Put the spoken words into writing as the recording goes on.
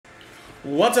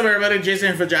What's up, everybody? Jason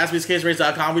here for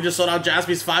JaspysCaseBreaks.com. We just sold out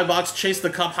Jaspy's 5-box Chase the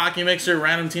Cup Hockey Mixer,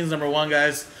 Random Teams #1,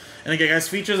 guys. And again, guys,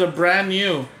 features a brand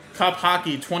new Cup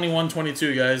Hockey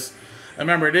 21-22, guys.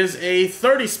 Remember, it is a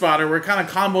 30-spotter. We're kind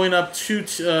of comboing up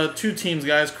two teams,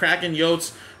 guys. Kraken,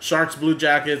 Yotes, Sharks, Blue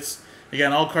Jackets.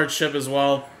 Again, all cards ship as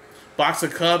well. Box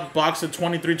of Cup, box of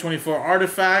 23-24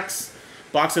 Artifacts,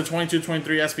 box of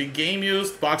 22-23 SP Game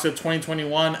Used, box of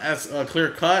 2021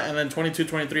 Clear Cut, and then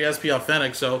 22-23 SP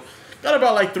Authentic. So got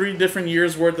about like 3 different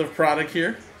years worth of product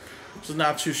here, which is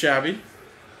not too shabby.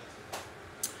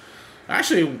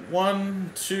 Actually,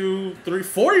 1, 2, 3,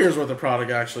 4 years worth of product,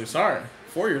 actually. Sorry,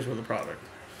 4 years worth of product.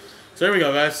 So there we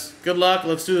go, guys. Good luck.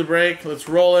 Let's do the break. Let's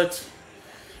roll it.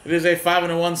 It is a 5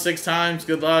 and a 1 6 times.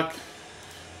 Good luck.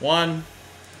 1,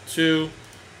 2,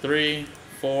 3,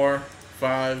 4,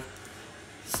 5,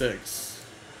 6.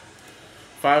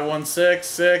 5, 1, 6,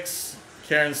 6.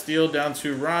 Karen Steele down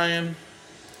to Ryan.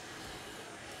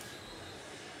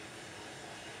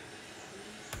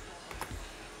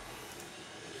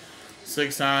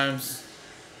 Six times.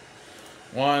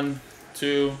 1,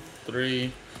 2,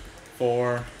 3,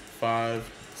 4,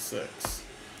 5, 6.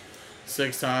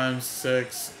 6 times.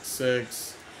 6,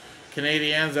 6.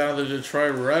 Canadiens out of the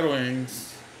Detroit Red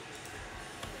Wings.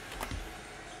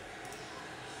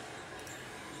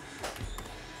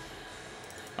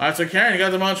 Alright, so Karen, you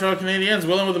got the Montreal Canadiens.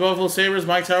 William with the Buffalo Sabres.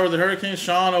 Mike Tower with the Hurricanes.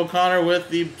 Sean O'Connor with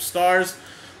the Stars.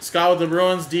 Scott with the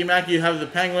Bruins. D-Mac, you have the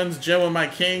Penguins. Jim with my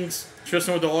Kings.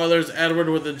 Tristan with the Oilers. Edward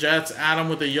with the Jets. Adam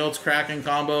with the Yotes Kraken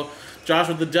combo. Josh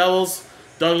with the Devils.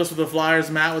 Douglas with the Flyers.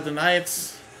 Matt with the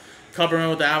Knights. Cupperman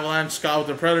with the Avalanche. Scott with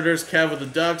the Predators. Kev with the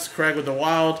Ducks. Craig with the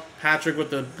Wild. Patrick with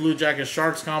the Blue Jackets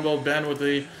Sharks combo. Ben with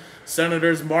the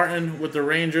Senators. Martin with the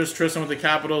Rangers. Tristan with the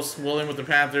Capitals. William with the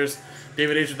Panthers.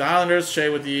 David H. with the Islanders. Shay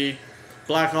with the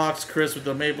Blackhawks. Chris with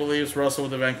the Maple Leafs. Russell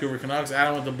with the Vancouver Canucks.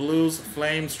 Adam with the Blues.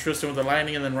 Flames. Tristan with the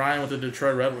Lightning. And then Ryan with the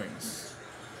Detroit Red Wings.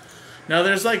 Now,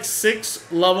 there's like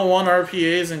 6 level 1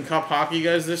 RPAs in Cup Hockey,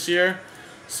 guys, this year.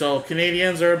 So,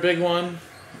 Canadiens are a big one.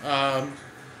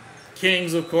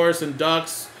 Kings, of course, and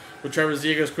Ducks with Trevor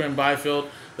Zegras, Quinn Byfield.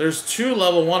 There's 2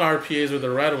 level 1 RPAs with the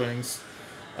Red Wings.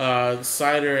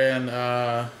 Sider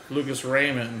and Lucas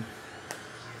Raymond.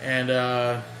 And,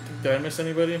 did I miss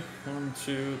anybody? 1,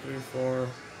 2, 3, 4,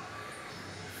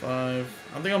 5.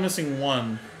 I think I'm missing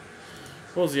 1.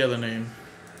 What was the other name?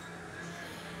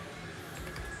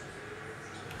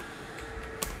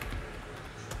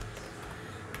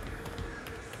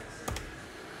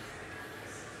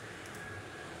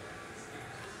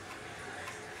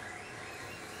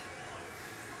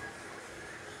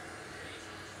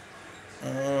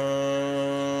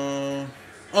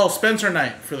 Oh, Spencer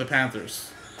Knight for the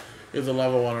Panthers is a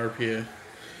level 1 RPA.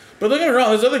 But don't get me wrong,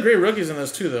 there's other great rookies in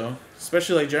this too, though.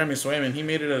 Especially like Jeremy Swayman. He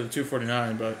made it at a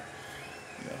 249, but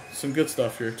yeah, some good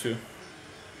stuff here too.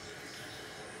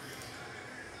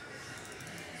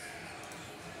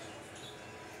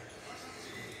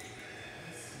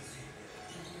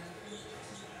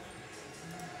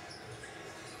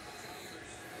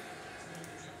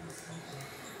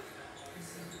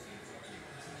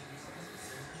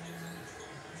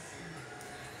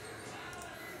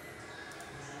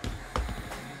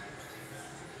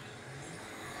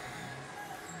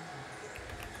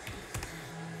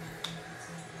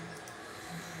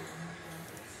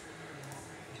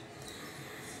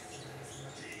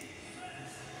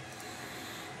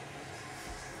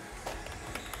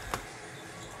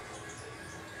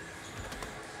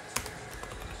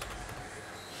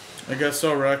 I guess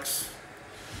so, Rex.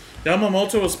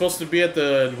 Yamamoto was supposed to be at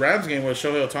the Rams game with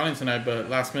Shohei Ohtani tonight, but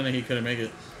last minute he couldn't make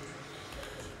it.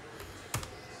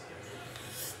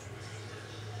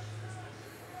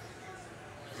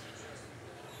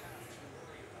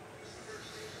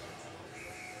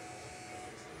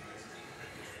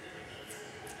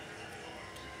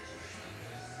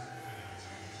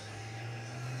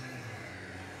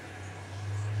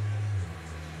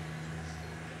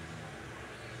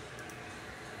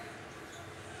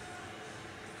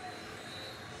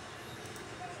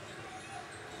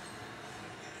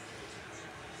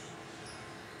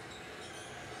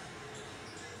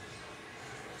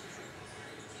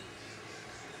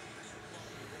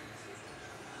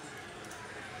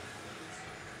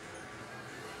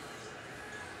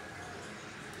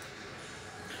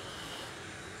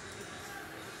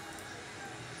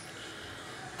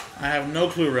 I have no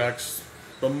clue, Rex,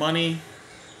 but money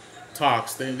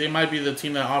talks. They might be the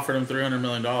team that offered him $300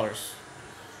 million.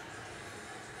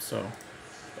 So,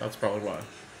 that's probably why.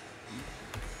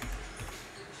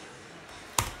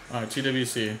 Alright,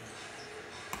 TWC.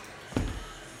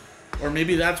 Or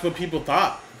maybe that's what people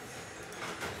thought.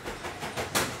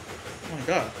 Oh my my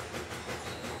god.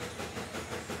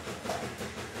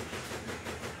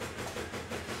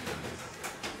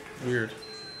 Weird.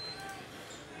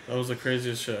 That was the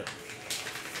craziest shit.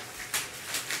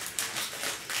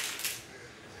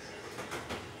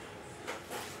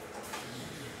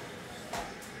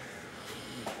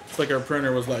 It's like our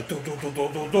printer was like, do, but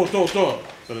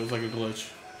it was like a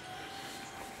glitch.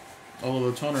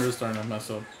 Although the toner is starting to mess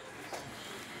up.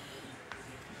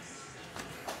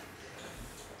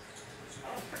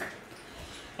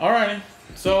 Alrighty,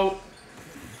 so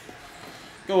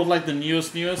go with like the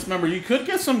newest. Remember, you could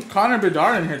get some Connor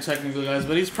Bedard in here technically, guys,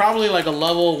 but he's probably like a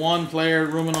level 1 player,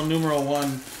 Roman numeral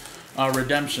 1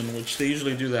 redemption, which they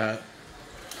usually do that.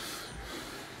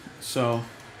 So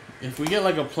if we get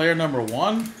like a player number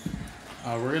 1,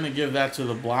 we're gonna give that to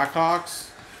the Blackhawks.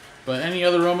 But any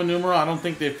other Roman numeral, I don't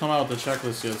think they've come out with the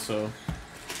checklist yet, so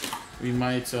we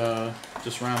might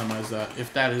just randomize that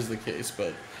if that is the case.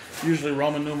 But usually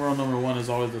Roman numeral number 1 is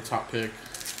always the top pick.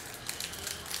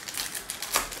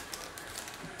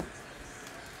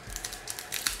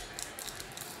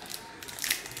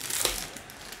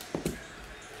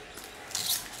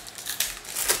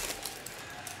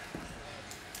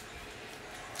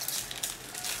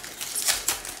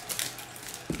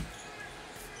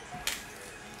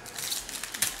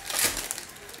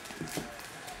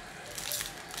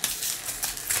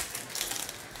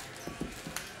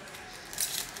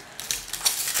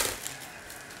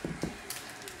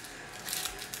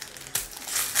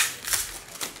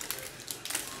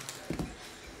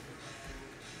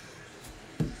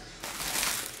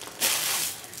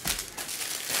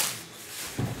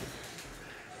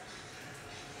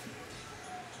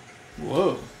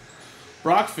 Whoa.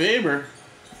 Brock Faber.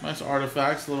 Nice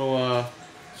artifacts. Little, I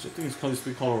think it's supposed to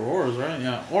be called Auroras, right?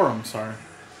 Yeah, Aurum, sorry.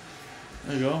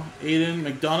 There you go. Aiden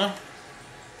McDonough.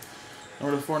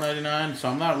 Number to 499. So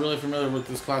I'm not really familiar with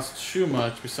this class too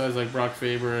much, besides like Brock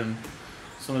Faber and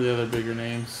some of the other bigger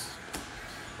names.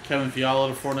 Kevin Fiala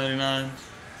to 499.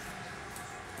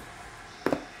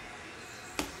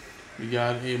 We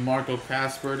got a Marco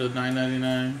Casper to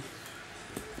 999.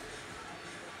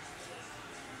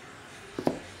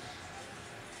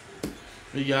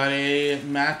 We got a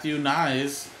Matthew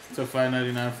Nyes to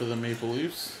 599 for the Maple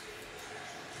Leafs.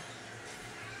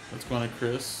 That's going to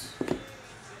Chris.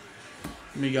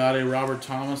 We got a Robert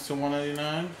Thomas to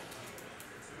 199.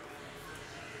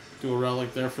 Do a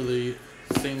relic there for the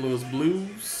St. Louis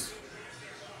Blues.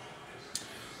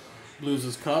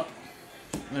 Blues' Cup.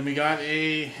 And then we got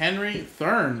a Henry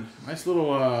Thurn. Nice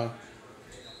little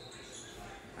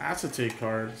acetate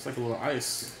card. It's like a little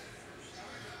ice.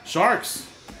 Sharks.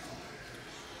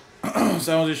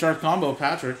 San Jose Sharks combo,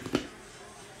 Patrick.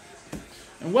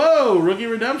 And whoa, rookie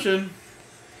redemption.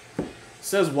 It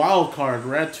says wild card,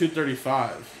 red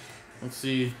 235. Let's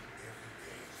see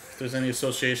if there's any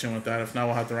association with that. If not,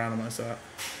 we'll have to randomize that.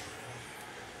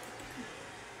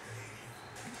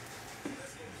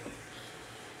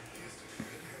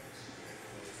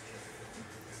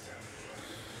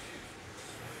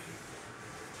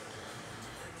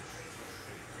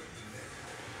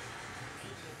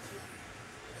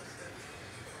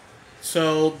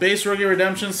 So, base rookie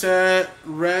redemption set,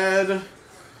 red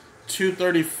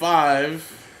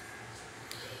 235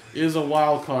 is a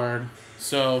wild card.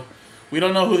 So, we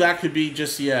don't know who that could be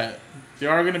just yet. There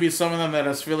are going to be some of them that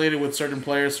are affiliated with certain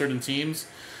players, certain teams.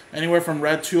 Anywhere from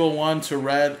red 201 to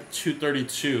red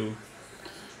 232.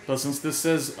 But since this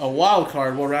says a wild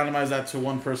card, we'll randomize that to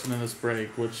one person in this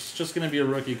break, which is just going to be a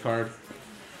rookie card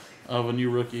of a new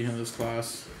rookie in this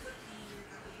class.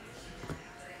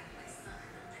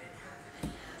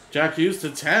 Jack Hughes to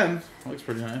 10. Looks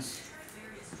pretty nice.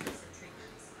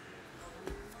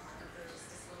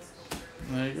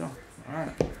 There you go.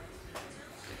 Alright.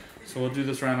 So we'll do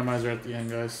this randomizer at the end,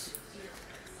 guys.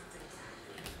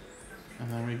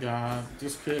 And then we got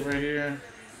this kit right here.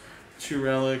 2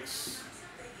 relics.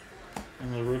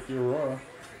 And the rookie Aurora.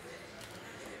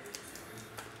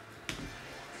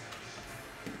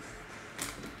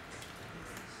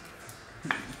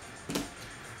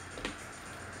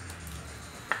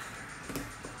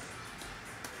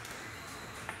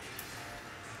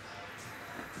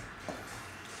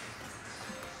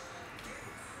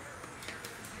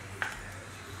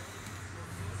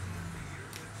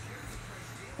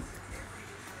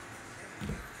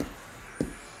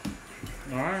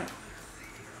 Alright.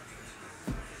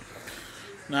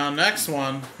 Now, next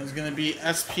one is going to be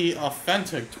SP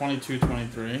Authentic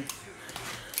 22-23.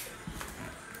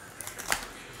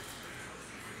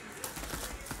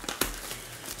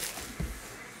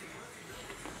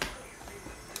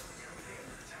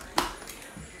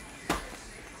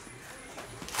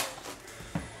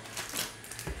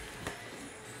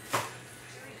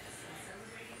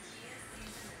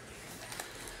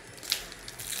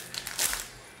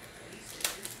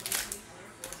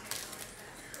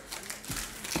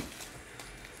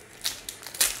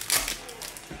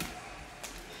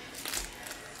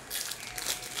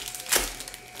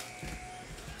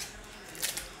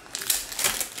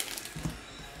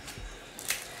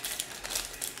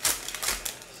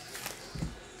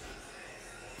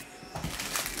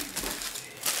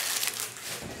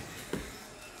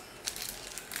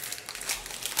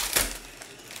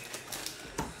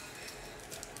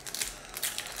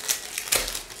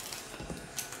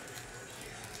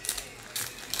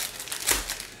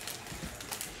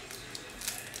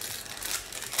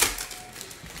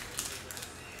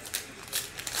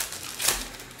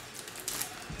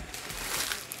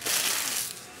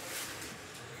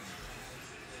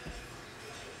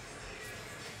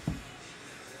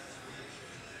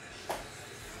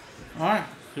 Alright,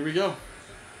 here we go.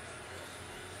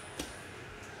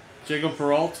 Jacob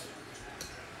Peralt.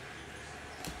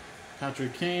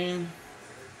 Patrick Kane.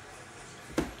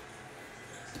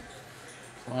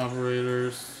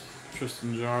 Collaborators.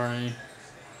 Tristan Jari.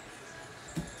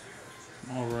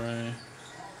 Mulray.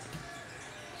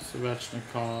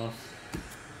 Svechnikov.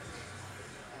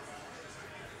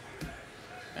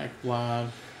 Ekblad.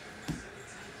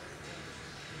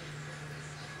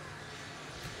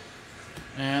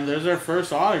 And there's our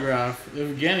first autograph.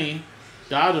 Evgeny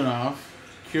Dadonov,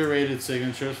 curated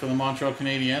signatures for the Montreal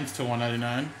Canadiens to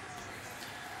 199.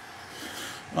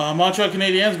 Montreal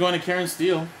Canadiens going to Karen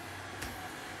Steele.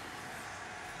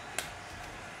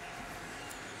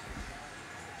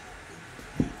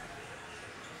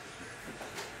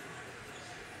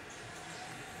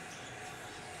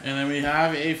 And then we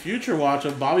have a future watch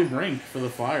of Bobby Brink for the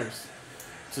Flyers.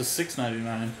 It's a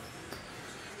 $6.99.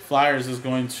 Flyers is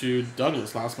going to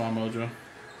Douglas, Last Mile Mojo.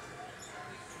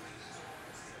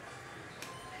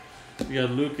 We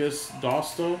got Lucas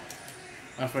Dosto,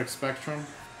 FX Spectrum,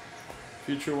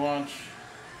 Future Watch.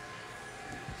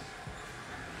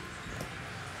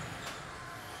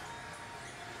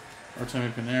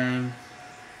 Artemi Panarin.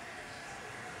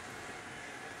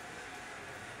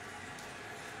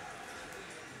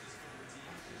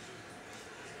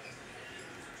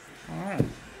 Alright.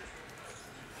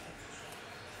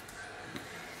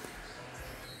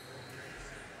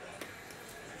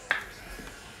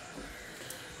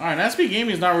 Alright, SP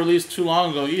Gaming is not released too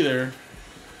long ago either.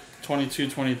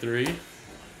 22-23.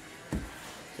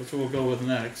 That's what we'll go with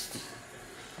next.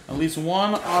 At least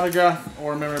one autograph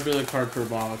or memorabilia card per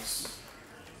box.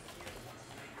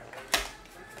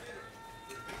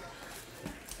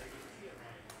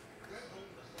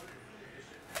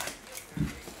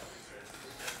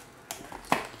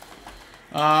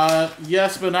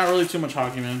 Yes, but not really too much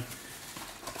hockey, man.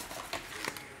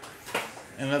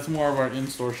 And that's more of our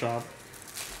in-store shop.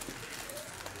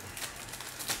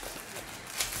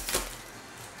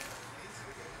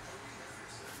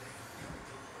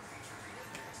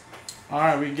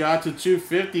 Alright, we got to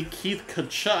 250, Keith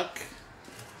Tkachuk.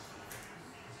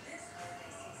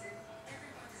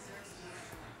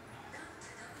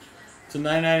 To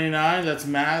 999, that's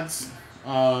Mads.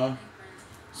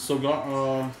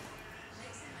 Sogard.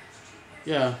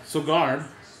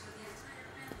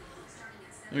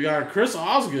 We got Chris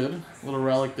Osgood, little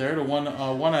relic there, to 1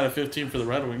 out of 15 for the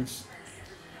Red Wings.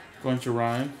 Going to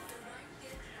Ryan.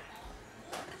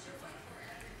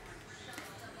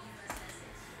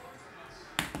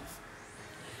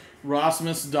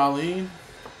 Rasmus Dahlin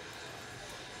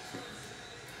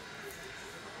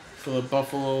for the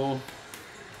Buffalo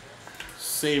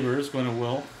Sabres, going to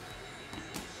Will.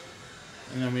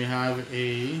 And then we have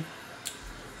a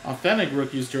authentic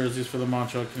rookies jerseys for the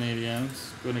Montreal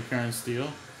Canadiens, going to Karen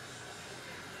Steele.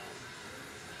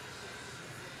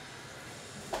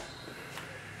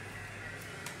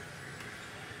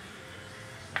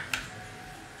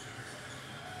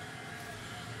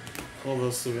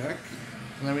 Kovalevsky.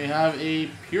 And then we have a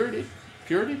Purity?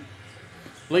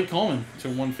 Blake Coleman to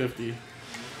 150.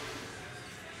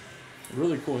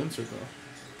 Really cool insert though.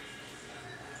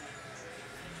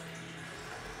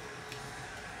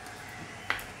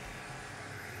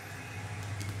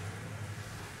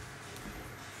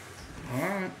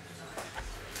 Alright.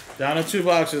 Down to 2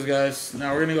 boxes, guys.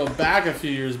 Now we're going to go back a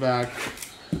few years back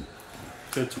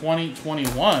to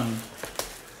 2021.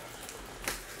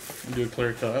 And do a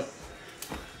clear cut.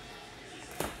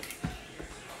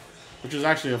 Which is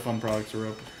actually a fun product to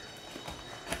rip.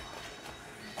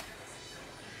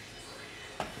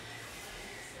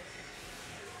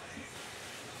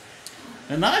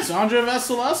 And nice, Andrei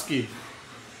Vasilevsky.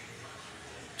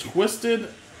 Twisted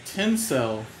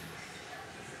Tinsel.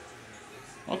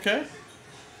 Okay.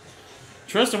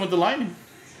 Tristan with the Lightning.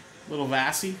 Little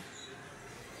Vassy.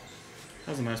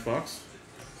 That was a nice box.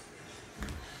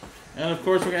 And of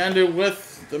course, we're going to end it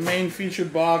with the main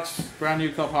featured box. Brand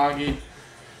new Cup Hockey.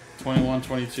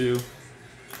 21-22.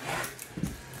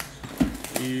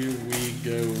 Here we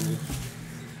go.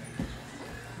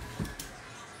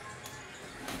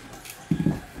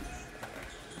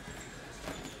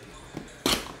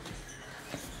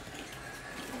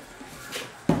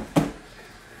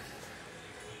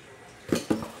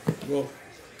 Whoa.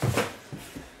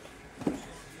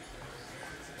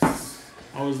 I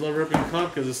always love ripping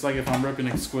Cup because it's like if I'm ripping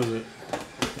Exquisite.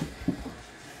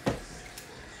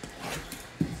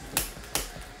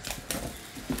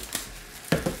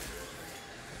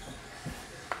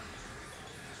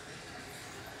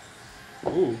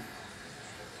 Ooh.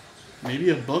 Maybe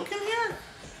a book in here?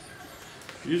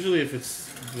 Usually if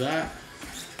it's that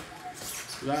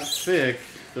that thick,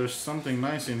 there's something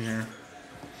nice in here.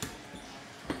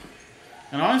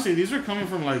 And honestly, these are coming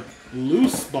from like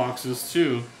loose boxes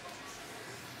too.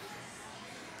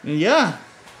 And yeah,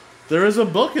 there is a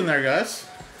book in there, guys.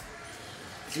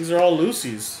 These are all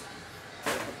loosies.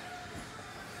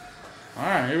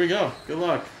 Alright, here we go. Good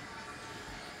luck.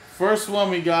 First one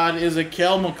we got is a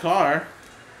Cale Makar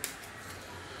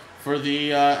for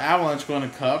the Avalanche going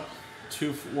to Cup.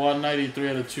 193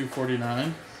 out of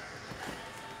 249.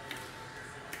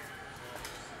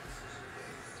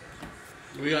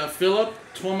 We got Philip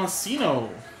Tomasino.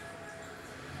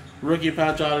 Rookie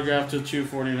patch autograph to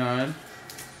 249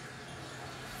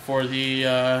 for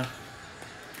the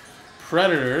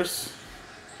Predators.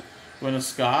 Win a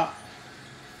Scott.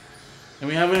 And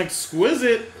we have an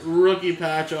exquisite rookie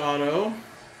patch auto.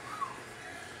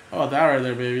 Oh, that right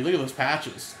there, baby. Look at those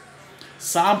patches.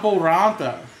 Sampo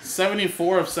Ranta,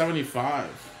 74 of 75.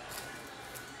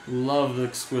 Love the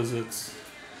exquisites.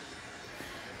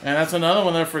 And that's another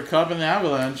one there for Cup and the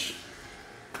Avalanche.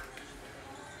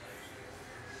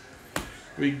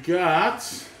 We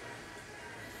got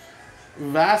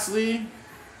Vasily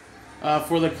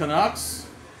for the Canucks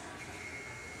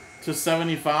to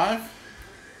 75.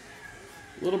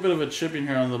 A little bit of a chipping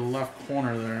here on the left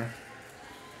corner there.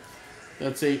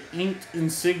 That's a inked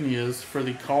insignias for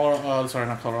the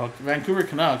Vancouver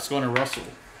Canucks going to Russell.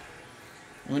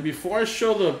 And then before I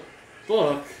show the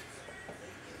book,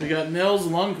 we got Nils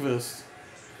Lundqvist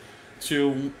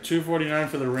to 249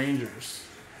 for the Rangers.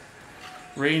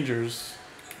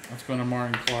 That's going to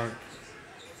Martin Clark.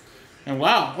 And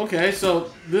wow, okay,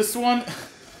 so this one,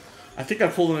 I think I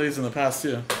pulled one of these in the past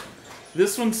too.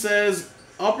 This one says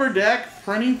Upper Deck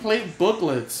Printing Plate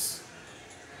Booklets.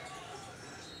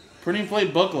 Printing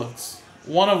plate booklets.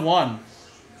 1 of 1.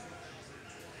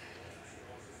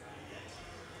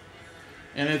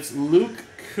 And it's Luke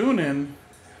Kunin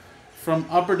from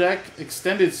Upper Deck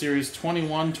Extended Series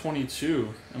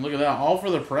 21-22. And look at that. All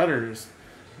for the Predators.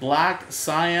 Black,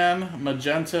 cyan,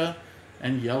 magenta,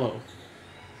 and yellow.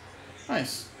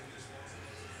 Nice.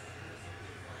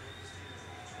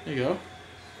 There you go.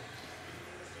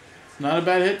 Not a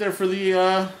bad hit there for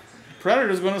the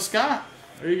Predators going to Scott.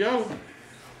 There you go.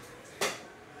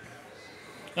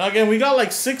 Now again, we got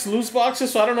like 6 loose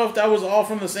boxes, so I don't know if that was all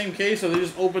from the same case or they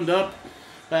just opened up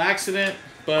by accident.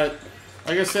 But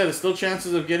like I said, it's still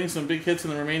chances of getting some big hits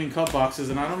in the remaining Cup boxes.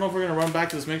 And I don't know if we're going to run back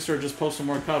to this mixer or just post some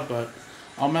more Cup, but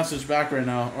I'll message back right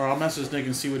now, or I'll message Nick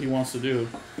and see what he wants to do.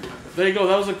 There you go.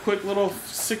 That was a quick little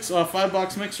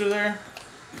 5-box mixer there.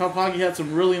 Cup Hockey had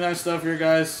some really nice stuff here,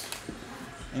 guys.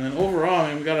 And then overall, I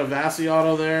mean, we got a Vasi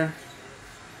auto there.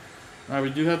 All right, we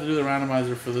do have to do the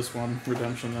randomizer for this one,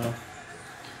 redemption though.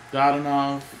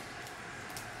 Dadonov.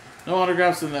 No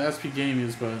autographs in the SP game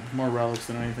use, but more relics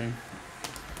than anything.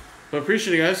 But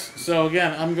appreciate it, guys. So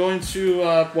again, I'm going to,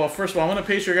 well, first of all, I'm going to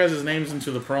paste your guys' names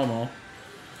into the promo.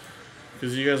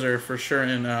 Because you guys are for sure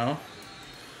in now.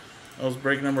 That was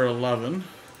break number 11.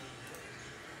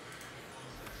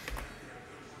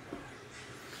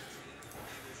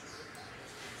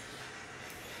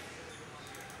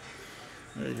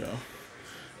 There you go.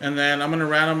 And then I'm going to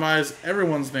randomize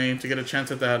everyone's name to get a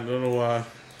chance at that little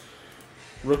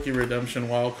rookie redemption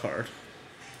wild card.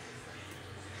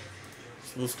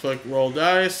 So let's click roll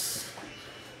dice.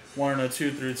 1 and a 2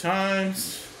 3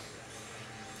 times.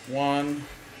 1,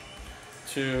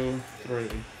 2, 3.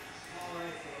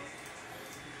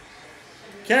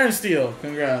 Karen Steele,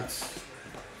 congrats.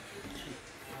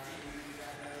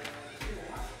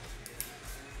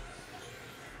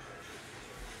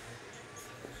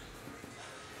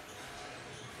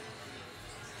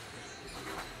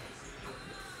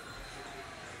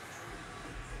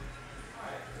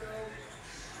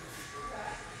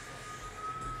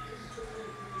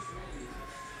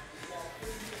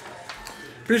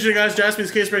 Appreciate it, guys.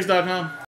 JaspysCaseBreaks.com.